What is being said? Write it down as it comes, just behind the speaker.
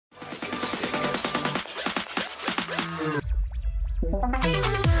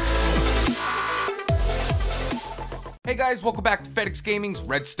Hey guys, welcome back to FedEx Gaming's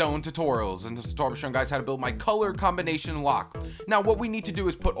Redstone tutorials. In this tutorial, I'm showing guys how to build my color combination lock. Now, what we need to do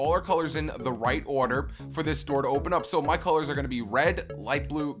is put all our colors in the right order for this door to open up. So my colors are going to be red, light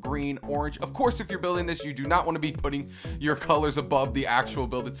blue, green, orange. Of course, if you're building this, you do not want to be putting your colors above the actual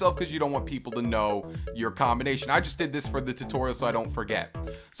build itself because you don't want people to know your combination. I just did this for the tutorial so I don't forget.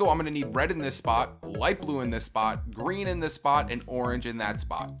 So I'm going to need red in this spot, light blue in this spot, green in this spot, and orange in that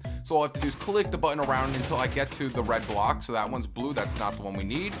spot. So all I have to do is click the button around until I get to the red block. So that one's blue, that's not the one we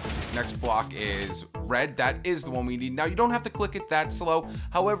need. Next block is red, that is the one we need. Now you don't have to click it that slow.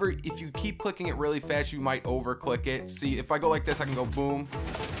 However, if you keep clicking it really fast, you might over click it. See, if I go like this, I can go boom,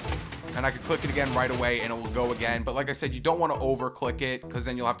 and I can click it again right away and it will go again. But like I said, you don't want to over click it because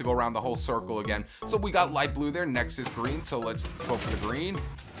then you'll have to go around the whole circle again. So we got light blue there, next is green, so let's go for the green.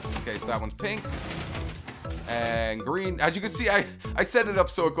 Okay, so that one's pink and green. As you can see, I set it up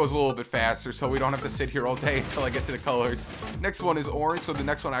so it goes a little bit faster so we don't have to sit here all day until I get to the colors. Next one is orange, so the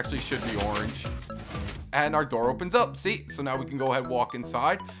next one actually should be orange. And our door opens up, see? So now we can go ahead and walk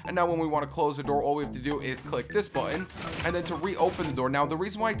inside. And now when we want to close the door, all we have to do is click this button. And then to reopen the door. Now, the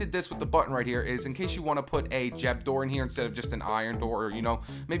reason why I did this with the button right here is in case you want to put a jet door in here instead of just an iron door, or, you know,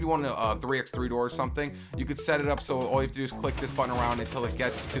 maybe one 3x3 door or something. You could set it up so all you have to do is click this button around until it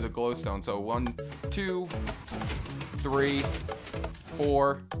gets to the glowstone. So 1, 2, 3,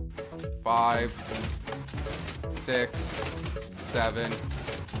 4, 5, 6, 7.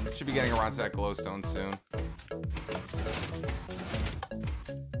 Should be getting around to that glowstone soon.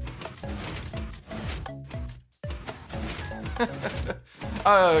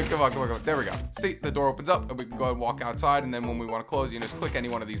 Come on. There we go. See, the door opens up and we can go ahead and walk outside, and then when we want to close, you just click any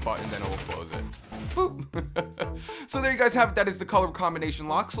one of these buttons and it will close it. Boop. So there you guys have it. That is the color combination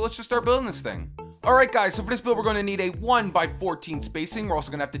lock. So let's just start building this thing. Alright guys, so for this build we're going to need a 1x14 spacing. We're also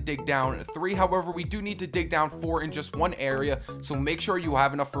going to have to dig down 3. However, we do need to dig down 4 in just one area, so make sure you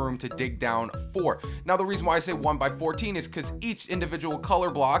have enough room to dig down 4. Now the reason why I say 1x14 is because each individual color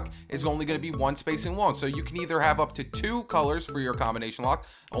block is only going to be 1 spacing long. So you can either have up to 2 colors for your combination lock,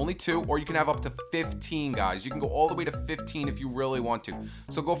 only 2, or you can have up to 15 guys. You can go all the way to 15 if you really want to.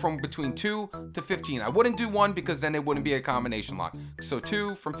 So go from between 2 to 15. I wouldn't do 1 because then it wouldn't be a combination lock. So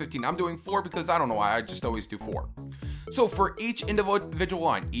 2 from 15. I'm doing 4 because I don't know why, I just always do 4. So for each individual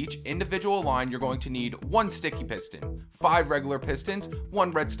line, you're going to need 1 sticky piston, 5 regular pistons,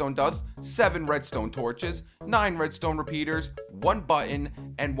 1 redstone dust, 7 redstone torches, 9 redstone repeaters, 1 button,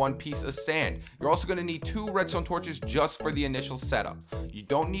 and 1 piece of sand. You're also going to need 2 redstone torches just for the initial setup. You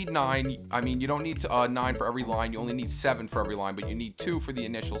don't need 9. I mean, you don't need 9 for every line. You only need 7 for every line, but you need 2 for the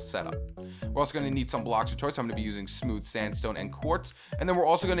initial setup. We're also going to need some blocks of choice. I'm going to be using smooth sandstone and quartz. And then we're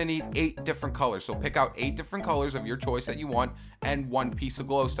also going to need 8 different colors. So pick out 8 different colors of your choice that you want and 1 piece of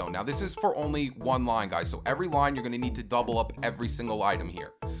glowstone. Now this is for only 1 line, guys. So every line you're going to need to double up every single item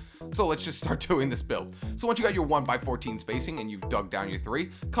here. So let's just start doing this build. So once you got your 1x14 spacing and you've dug down your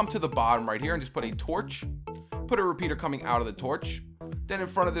 3, come to the bottom right here and just put a torch. Put a repeater coming out of the torch. Then in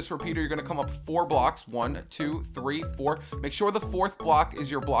front of this repeater, you're going to come up 4 blocks. 1, 2, 3, 4. Make sure the 4th block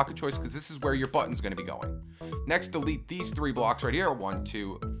is your block of choice because this is where your button's going to be going. Next, delete these 3 blocks right here. 1,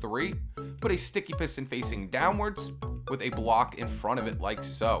 2, 3. Put a sticky piston facing downwards with a block in front of it like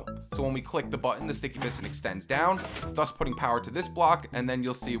so. So when we click the button, the sticky piston extends down, thus putting power to this block, and then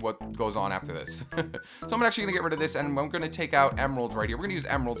you'll see what goes on after this. So I'm actually going to get rid of this, and I'm going to take out emeralds right here. We're going to use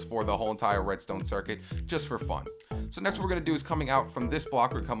emeralds for the whole entire redstone circuit just for fun. So next what we're going to do is coming out from this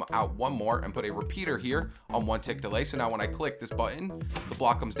block, we're come out 1 more and put a repeater here on 1 tick delay. So now when I click this button, the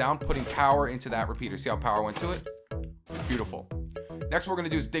block comes down, putting power into that repeater. See how power went to it? Beautiful. Next what we're going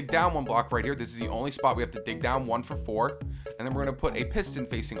to do is dig down 1 block right here. This is the only spot we have to dig down, 1 for 4. And then we're going to put a piston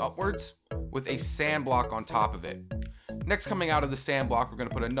facing upwards with a sand block on top of it. Next, coming out of the sand block, we're going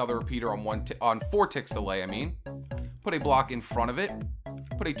to put another repeater on 4 ticks delay, Put a block in front of it.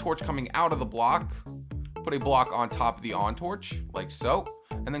 Put a torch coming out of the block. Put a block on top of the on torch, like so.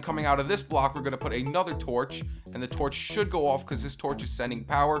 And then coming out of this block, we're going to put another torch, and the torch should go off because this torch is sending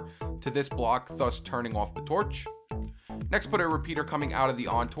power to this block, thus turning off the torch. Next, put a repeater coming out of the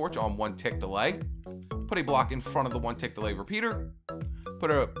on torch on 1 tick delay. Put a block in front of the 1 tick delay repeater. Put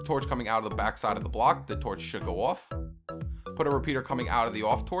a torch coming out of the back side of the block. The torch should go off. Put a repeater coming out of the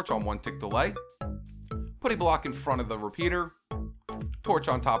off torch on 1 tick delay. Put a block in front of the repeater. Torch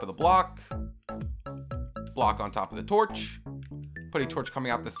on top of the block. Block on top of the torch. Put a torch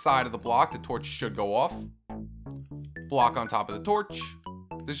coming out the side of the block. The torch should go off. Block on top of the torch.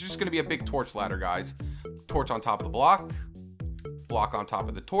 This is just going to be a big torch ladder, guys. Torch on top of the block. Block on top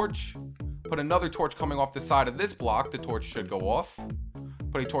of the torch. Put another torch coming off the side of this block. The torch should go off.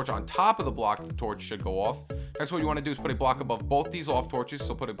 Put a torch on top of the block. The torch should go off. Next, what you want to do is put a block above both these off torches.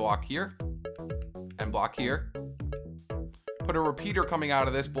 So put a block here and block here. Put a repeater coming out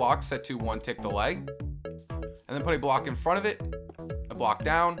of this block set to 1 tick delay. And then put a block in front of it, a block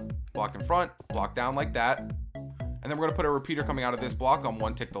down, block in front, block down like that. And then we're going to put a repeater coming out of this block on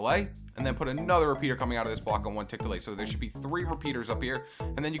 1 tick delay. And then put another repeater coming out of this block on 1 tick delay. So there should be 3 repeaters up here.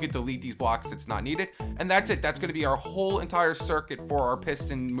 And then you can delete these blocks if it's not needed. And that's it. That's going to be our whole entire circuit for our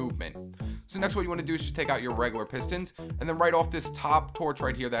piston movement. So next, what you want to do is just take out your regular pistons. And then right off this top torch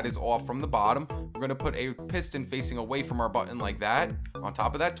right here that is off from the bottom, we're going to put a piston facing away from our button like that on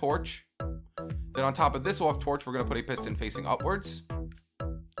top of that torch. Then on top of this off torch, we're going to put a piston facing upwards.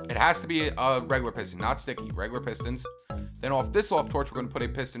 It has to be a regular piston, not sticky, regular pistons. Then off this off torch, we're going to put a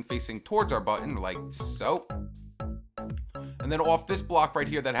piston facing towards our button like so. And then off this block right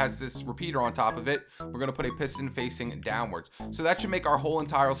here that has this repeater on top of it, we're going to put a piston facing downwards. So that should make our whole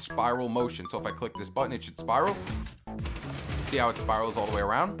entire spiral motion. So if I click this button, it should spiral. See how it spirals all the way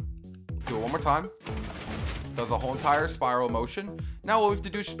around? Do it one more time. Does a whole entire spiral motion. Now what we have to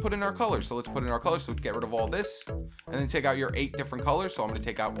do is just put in our colors. So let's put in our colors. So get rid of all this and then take out your 8 different colors. So I'm going to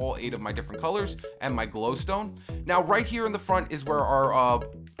take out all 8 of my different colors and my glowstone. Now right here in the front is where our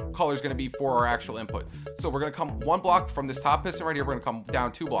color is going to be for our actual input. So we're going to come 1 block from this top piston right here. We're going to come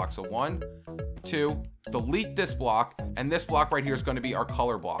down 2 blocks. So 1, 2, delete this block. And this block right here is going to be our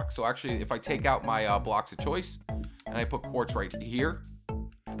color block. So actually, if I take out my blocks of choice and I put quartz right here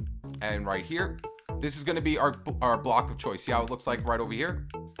and right here, this is going to be our block of choice. See how it looks like right over here?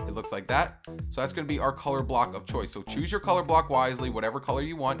 It looks like that. So that's going to be our color block of choice. So choose your color block wisely, whatever color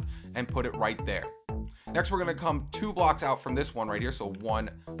you want, and put it right there. Next, we're going to come 2 blocks out from this one right here. So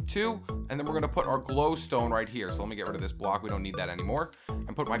 1, 2, and then we're going to put our glowstone right here. So let me get rid of this block. We don't need that anymore.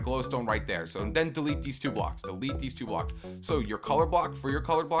 And put my glowstone right there. So then delete these 2 blocks. Delete these 2 blocks. So your color block for your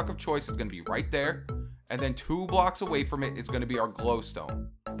color block of choice is going to be right there. And then 2 blocks away from it is going to be our glowstone.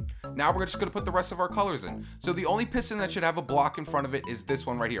 Now we're just going to put the rest of our colors in. So the only piston that should have a block in front of it is this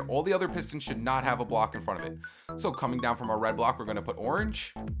one right here. All the other pistons should not have a block in front of it. So coming down from our red block, we're going to put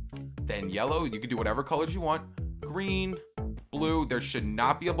orange, then yellow. You can do whatever colors you want. Green, blue. There should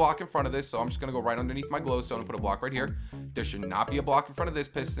not be a block in front of this. So I'm just going to go right underneath my glowstone and put a block right here. There should not be a block in front of this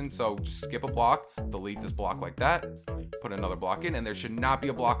piston. So just skip a block, delete this block like that, put another block in, and there should not be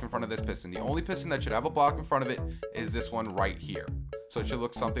a block in front of this piston. The only piston that should have a block in front of it is this one right here. So it should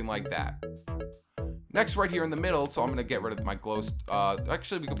look something like that. Next, right here in the middle, so I'm going to get rid of my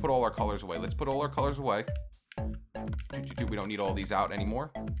actually, we can put all our colors away. Let's put all our colors away. We don't need all these out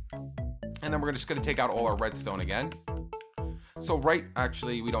anymore. And then we're just going to take out all our redstone again. So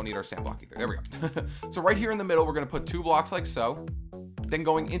actually, we don't need our sand block either. There we go. So right here in the middle, we're going to put 2 blocks like so. Then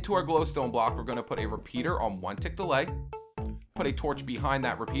going into our glowstone block, we're going to put a repeater on 1 tick delay. Put a torch behind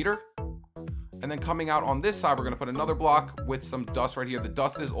that repeater. And then coming out on this side, we're going to put another block with some dust right here. The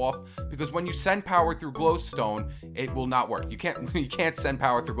dust is off because when you send power through glowstone, it will not work. You can't send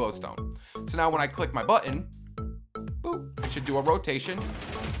power through glowstone. So now when I click my button, boop, it should do a rotation.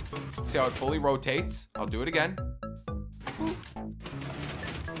 See how it fully rotates? I'll do it again. Boop.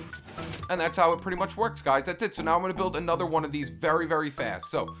 And that's how it pretty much works, guys. That's it. So now I'm going to build another one of these very, very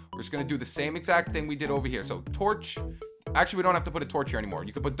fast. So we're just going to do the same exact thing we did over here. So torch. Actually, we don't have to put a torch here anymore.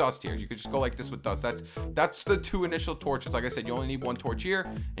 You could put dust here. You could just go like this with dust. That's the 2 initial torches. Like I said, you only need 1 torch here,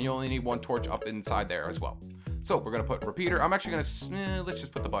 and you only need 1 torch up inside there as well. So we're going to put repeater. I'm actually going to, let's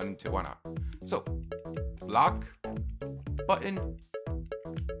just put the button too. Why not? So block, button,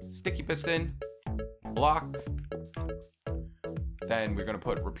 sticky piston, block. Then we're going to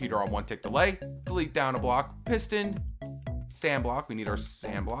put repeater on 1 tick delay, delete down a block, piston, sand block. We need our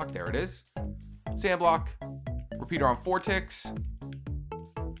sand block. There it is. Sand block. Repeater on 4 ticks,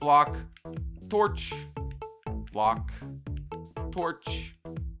 block, torch, block, torch,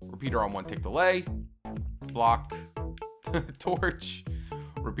 repeater on 1 tick delay, block, torch,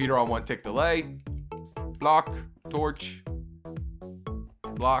 repeater on 1 tick delay, block, torch,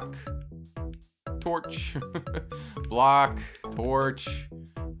 block, torch, block, torch,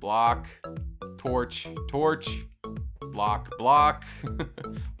 block, torch, torch, block, block,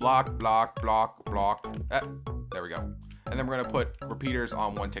 block, block, block, block. There we go. And then we're going to put repeaters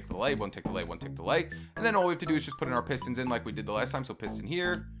on 1 tick delay, 1 tick delay, 1 tick delay. And then all we have to do is just put in our pistons in like we did the last time. So piston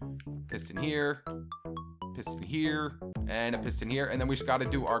here, piston here, piston here, and a piston here. And then we just got to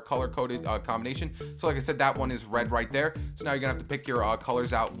do our color-coded combination. So like I said, that one is red right there. So now you're going to have to pick your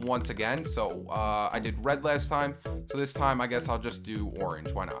colors out once again. So I did red last time. So this time, I guess I'll just do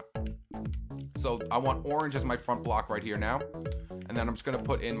orange. Why not? So I want orange as my front block right here now. And And then I'm just going to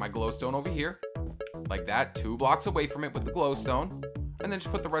put in my glowstone over here. Like that. 2 blocks away from it with the glowstone. And then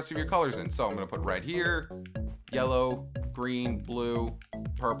just put the rest of your colors in. So I'm going to put red here, yellow, green, blue,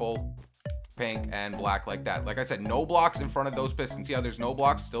 purple, pink, and black like that. Like I said, no blocks in front of those pistons. See how there's no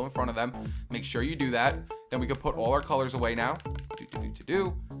blocks still in front of them? Make sure you do that. Then we can put all our colors away now.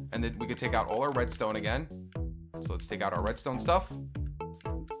 And then we can take out all our redstone again. So let's take out our redstone stuff.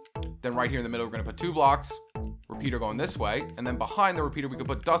 Then right here in the middle, we're going to put 2 blocks. Repeater going this way. And then behind the repeater, we can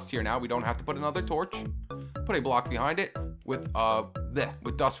put dust here now. We don't have to put another torch. Put a block behind it with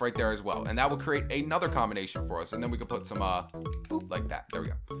dust right there as well. And that will create another combination for us. And then we can put some, boop, like that. There we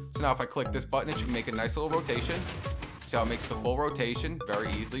go. So now if I click this button, it should make a nice little rotation. See how it makes the full rotation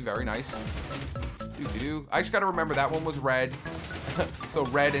very easily. Very nice. I just got to remember that one was red. So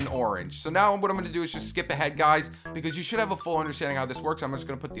red and orange. So now what I'm going to do is just skip ahead, guys, because you should have a full understanding how this works. I'm just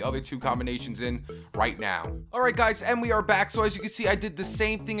going to put the other 2 combinations in right now. All right, guys, and we are back. So as you can see, I did the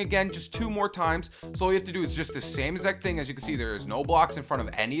same thing again, just 2 more times. So all you have to do is just the same exact thing. As you can see, there is no blocks in front of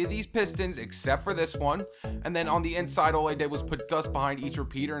any of these pistons except for this one. And then on the inside, all I did was put dust behind each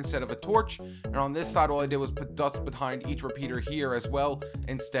repeater instead of a torch. And on this side, all I did was put dust behind each repeater here as well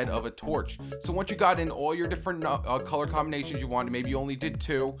instead of a torch. So once you got in all your different color combinations you wanted, maybe you only did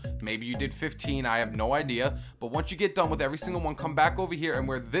 2, maybe you did 15, I have no idea. But once you get done with every single one, come back over here, and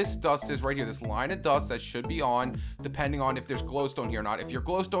where this dust is right here, this line of dust that should be on, depending on if there's glowstone here or not. If your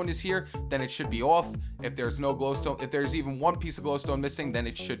glowstone is here, then it should be off. If there's no glowstone, if there's even 1 piece of glowstone missing, then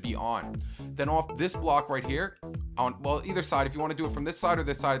it should be on. Then off this block right here, on, well, either side, if you want to do it from this side or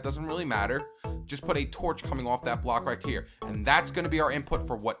this side, it doesn't really matter. Just put a torch coming off that block right here, and that's going to be our input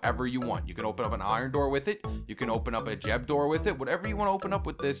for whatever you want. You can open up an iron door with it, you can open up a jeb door with it. Whatever you want to open up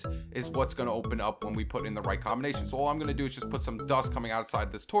with this is what's going to open up when we put in the right combination. So all I'm going to do is just put some dust coming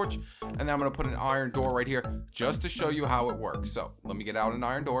outside this torch, and then I'm going to put an iron door right here just to show you how it works. So let me get out an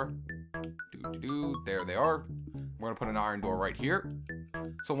iron door. There they are. We're going to put an iron door right here.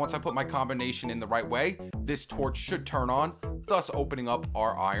 So once I put my combination in the right way, this torch should turn on, thus opening up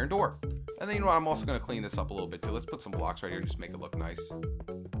our iron door. And then, you know what, I'm also going to clean this up a little bit too. Let's put some blocks right here and just make it look nice.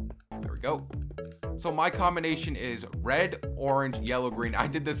 There we go. So my combination is red, orange, yellow, green. I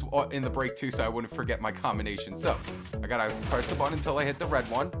did this in the break too, so I wouldn't forget my combination. So I got to press the button until I hit the red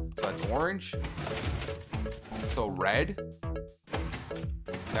one. So that's orange. So red.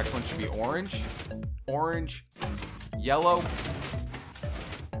 Next one should be orange. Orange, yellow,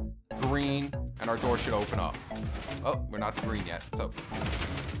 green, and our door should open up. Oh, we're not to green yet. So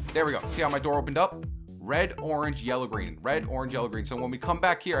there we go. See how my door opened up? Red, orange, yellow, green. Red, orange, yellow, green. So when we come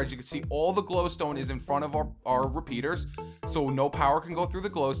back here, as you can see, all the glowstone is in front of our repeaters. So no power can go through the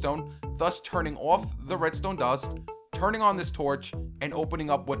glowstone, thus turning off the redstone dust, turning on this torch, and opening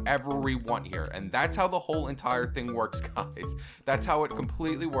up whatever we want here. And that's how the whole entire thing works, guys. That's how it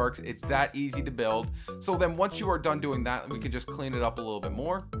completely works. It's that easy to build. So then once you are done doing that, we can just clean it up a little bit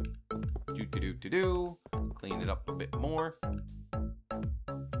more. Clean it up a bit more.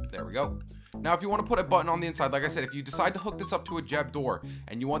 There we go. Now, if you want to put a button on the inside, like I said, if you decide to hook this up to a jeb door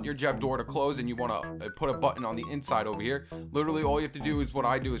and you want your jeb door to close and you want to put a button on the inside over here, literally all you have to do is what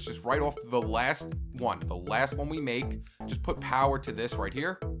I do is just right off the last one we make, just put power to this right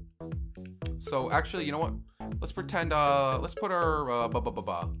here. So actually, you know what? Let's pretend, let's put our,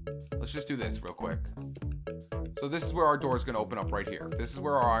 let's just do this real quick. So this is where our door is going to open up right here. This is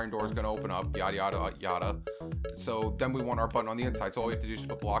where our iron door is going to open up, yada, yada, yada. So then we want our button on the inside. So all we have to do is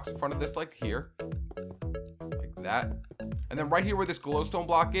put blocks in front of this like here, like that. And then right here where this glowstone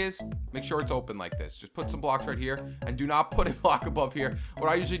block is, make sure it's open like this. Just put some blocks right here and do not put a block above here.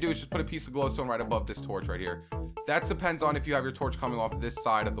 What I usually do is just put a piece of glowstone right above this torch right here. That depends on if you have your torch coming off this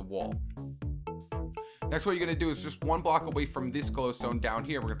side of the wall. Next, what you're going to do is just 1 block away from this glowstone down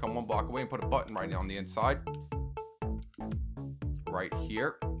here. We're going to come 1 block away and put a button right now on the inside. Right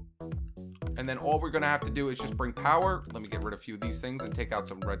here. And then all we're going to have to do is just bring power. Let me get rid of a few of these things and take out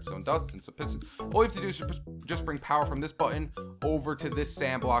some redstone dust and some pistons. All we have to do is just bring power from this button over to this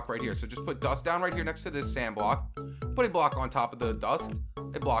sand block right here. So just put dust down right here next to this sand block. Put a block on top of the dust.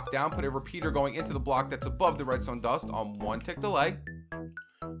 A block down. Put a repeater going into the block that's above the redstone dust on 1 tick delay.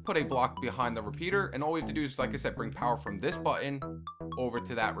 Put a block behind the repeater, and all we have to do is, like I said, bring power from this button over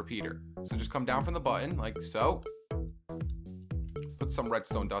to that repeater. So just come down from the button like so. Put some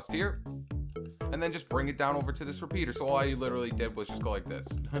redstone dust here, and then just bring it down over to this repeater. So all I literally did was just go like this.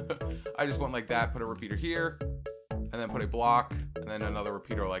 I just went like that, put a repeater here, and then put a block, and then another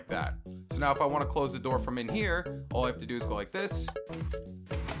repeater like that. So now if I want to close the door from in here, all I have to do is go like this,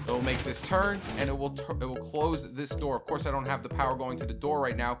 It will make this turn, and it will close this door. Of course, I don't have the power going to the door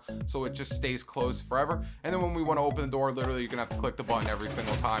right now, so it just stays closed forever. And then when we want to open the door, literally, you're gonna have to click the button every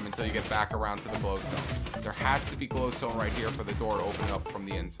single time until you get back around to the glowstone. There has to be glowstone right here for the door to open up from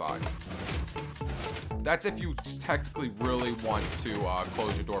the inside. That's if you technically really want to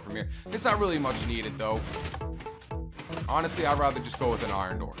close your door from here. It's not really much needed, though. Honestly, I'd rather just go with an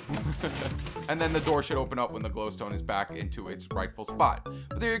iron door. And then the door should open up when the glowstone is back into its rightful spot.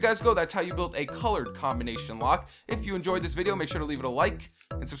 But there you guys go. That's how you build a colored combination lock. If you enjoyed this video, make sure to leave it a like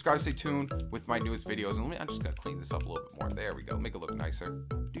and subscribe. Stay tuned with my newest videos. And I'm just going to clean this up a little bit more. There we go. Make it look nicer.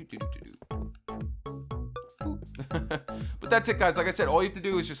 But that's it, guys. Like I said, all you have to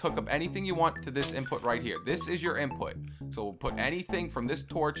do is just hook up anything you want to this input right here. This is your input. So we'll put anything from this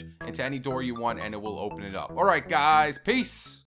torch into any door you want, and it will open it up. All right, guys. Peace.